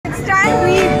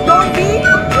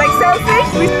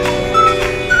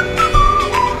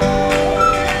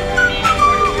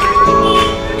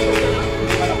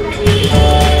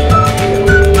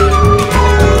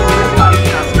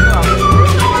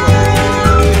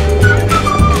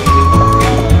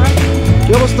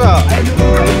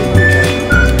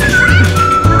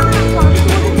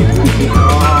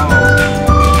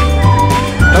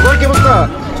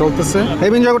করতেছে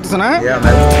heavy enjoy করতেছে না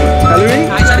হ্যালোউইন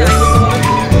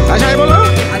আচ্ছা হাই বলো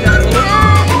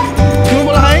তুমি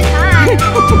বলো হাই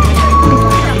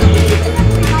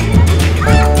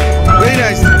ভেরি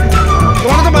নাইস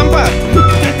তোমার তো বাম্পার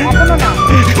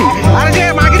আরে যে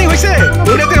মার্কেটিং হয়েছে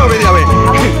ওটাতে হবে যাবে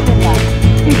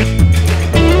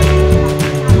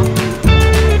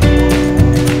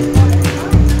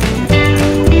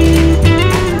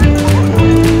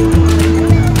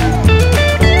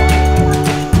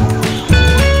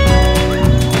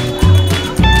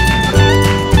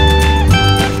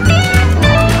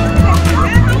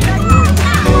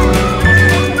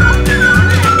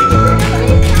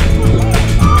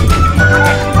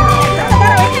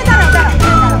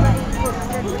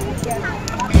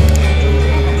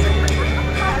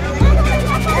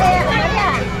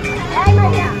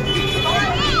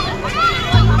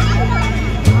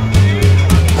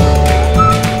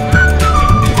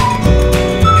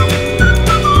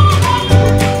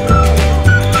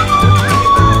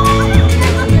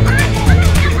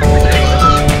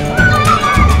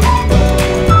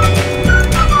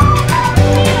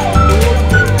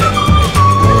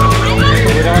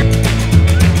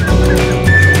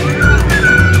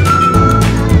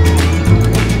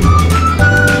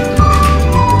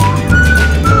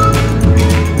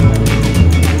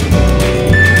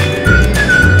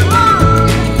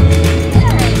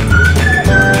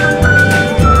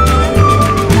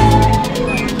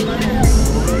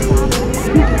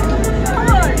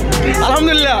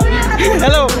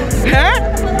हेलो हैं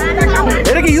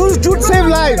এটা কি use jute save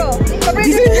life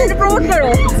promote করো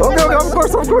ওকে ওকে অফ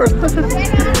কোর্স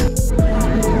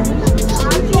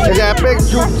এই যে অ্যাপেক্স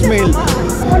জুট মিল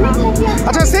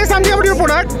আচ্ছা say something about your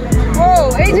product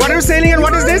what are you selling and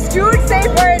what is this jute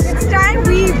safe for this time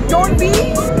we don't be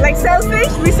like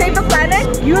selfish we save the planet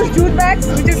use jute bags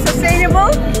which is sustainable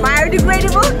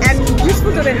biodegradable and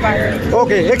useful to the environment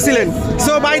okay excellent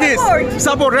so buy this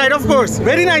support right of course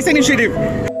very nice initiative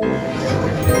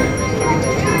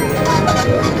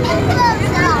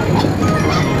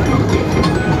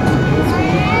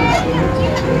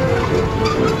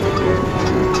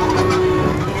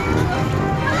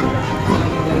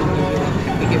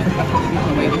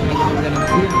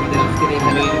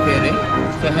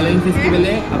Halloween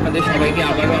ফেস্টিভ্যালে আপনাদের সবাইকে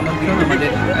আবারও আমন্ত্রণ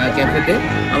আমাদের ক্যাফেতে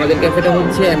আমাদের ক্যাফেটা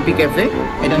হচ্ছে MP cafe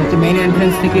এটা হচ্ছে মেইন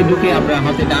এন্ট্রান্স থেকে ঢুকে আপনার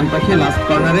হাতে ডান পাশে লাস্ট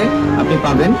কর্নারে আপনি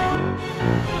পাবেন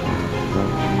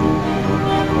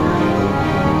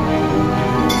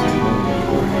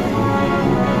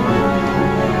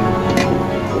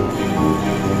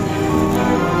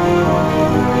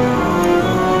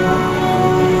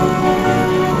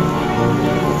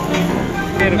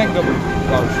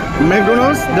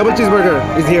McDonald's double cheeseburger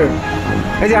is here.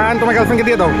 এই যে আন তোমার গার্লফ্রেন্ডকে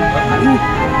দিয়ে দাও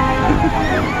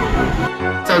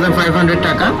 1500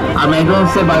 টাকা আর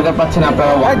ম্যাকডোনাল্ডস এর বার্গার পাচ্ছেন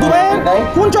আপনারা দুবাই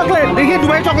কোন চকলেট দেখি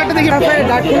দুবাই চকলেটটা দেখি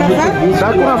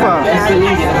ডার্ক কুনাফা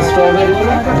স্ট্রবেরি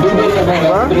ব্লুবেরি এবং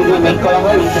মেক করা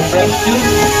হয় উইথ ফ্রেশ জুস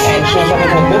এন্ড সাথে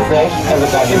থাকবে ফ্রেশ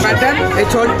অ্যাভোকাডো বাটার এই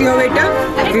ছোটটি হবে এটা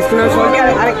ক্রিসপিনো ছোটটি আর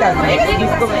আরেকটা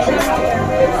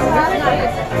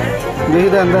দেখি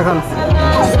দেন দেখান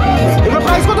এগুলো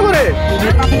প্রাইস কত করে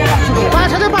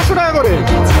 5500 টাকা করে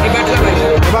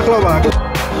বাকলাভা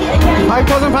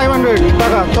 5500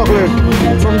 টাকা chocolate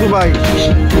from Dubai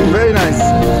very nice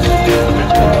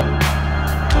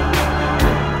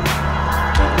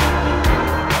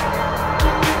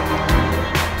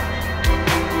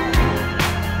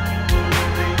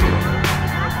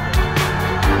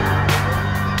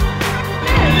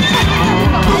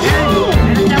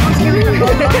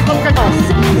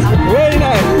very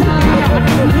nice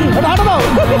এটা হাঁটো দাও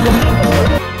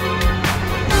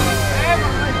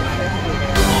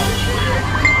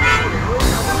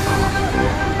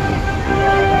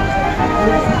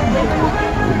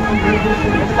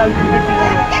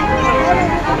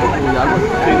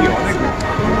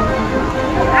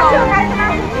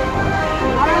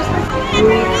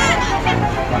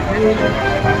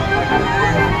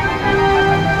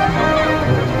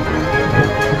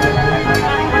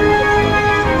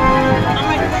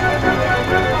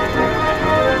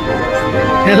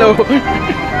হ্যালো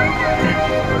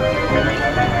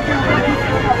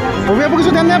অভি আপু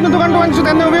কিছু দেন না আপনার দোকান কিছু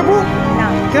দেন না অভি আপু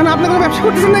কেন আপনি কোনো ব্যবসা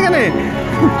করতেছেন না কেন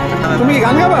তুমি কি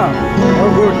গান গাবা ও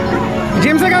গুড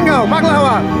জেমসে গান গাও পাগলা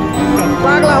হাওয়া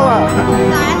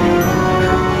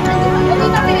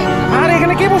আর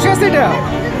এখানে কে বসে আছে এটা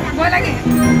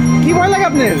কি ভয় লাগে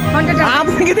আপনার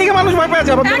আপনাকে দেখে মানুষ ভয় পেয়ে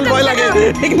যাবে ভয় লাগে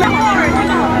ঠিক না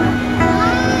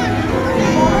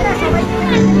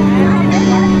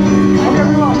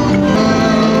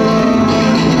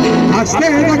আসলে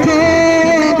দেখো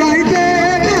গাইতে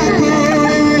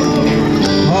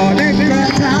দেখো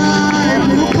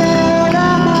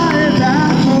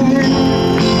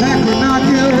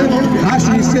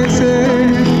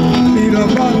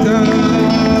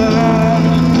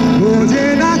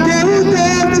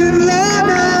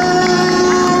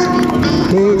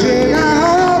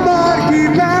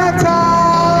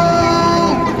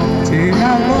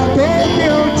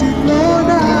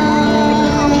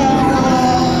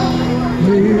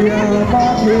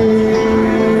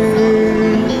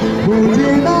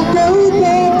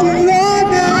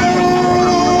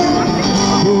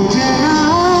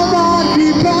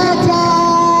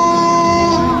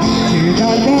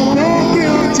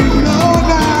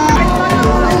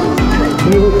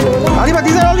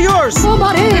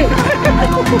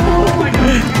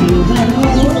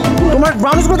তোমার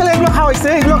ব্রাউনিসগুলো তাহলে এগুলো খাওয়া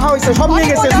হয়েছে সব নিয়ে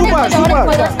গেছে সুপার সুপার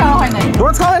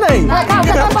ডোনাটস খাওয়া হয় নাই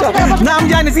না আমি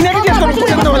জানি সিনিয়রকে জিজ্ঞেস করবো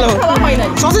পর্যন্ত হলো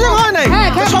সসেজও খাওয়া হয় নাই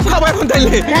সব খাবো এখন তাইলে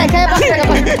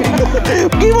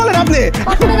কি বলেন আপনি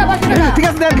ঠিক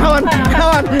আছে দেন খাওয়ান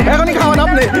এখনই খাওয়ান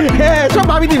আপনি হ্যাঁ সব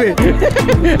ভাবি দিবে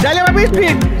যাইলে ভাবি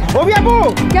ঠিক অভি আপু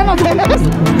কেন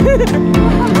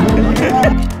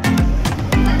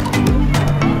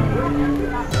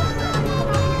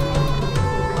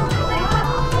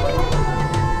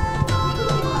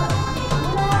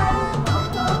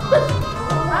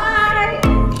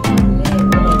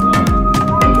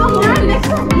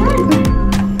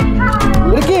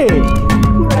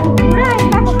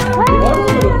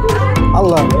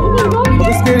আল্লাহ কত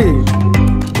স্কেরি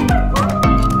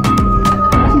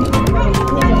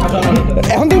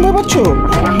এখন তুমি ভয় পাচ্ছ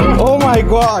ও মাই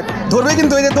গড ধরবে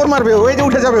কিন্তু ওই যে তোর মারবে ওই যে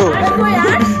উঠে যাবে ও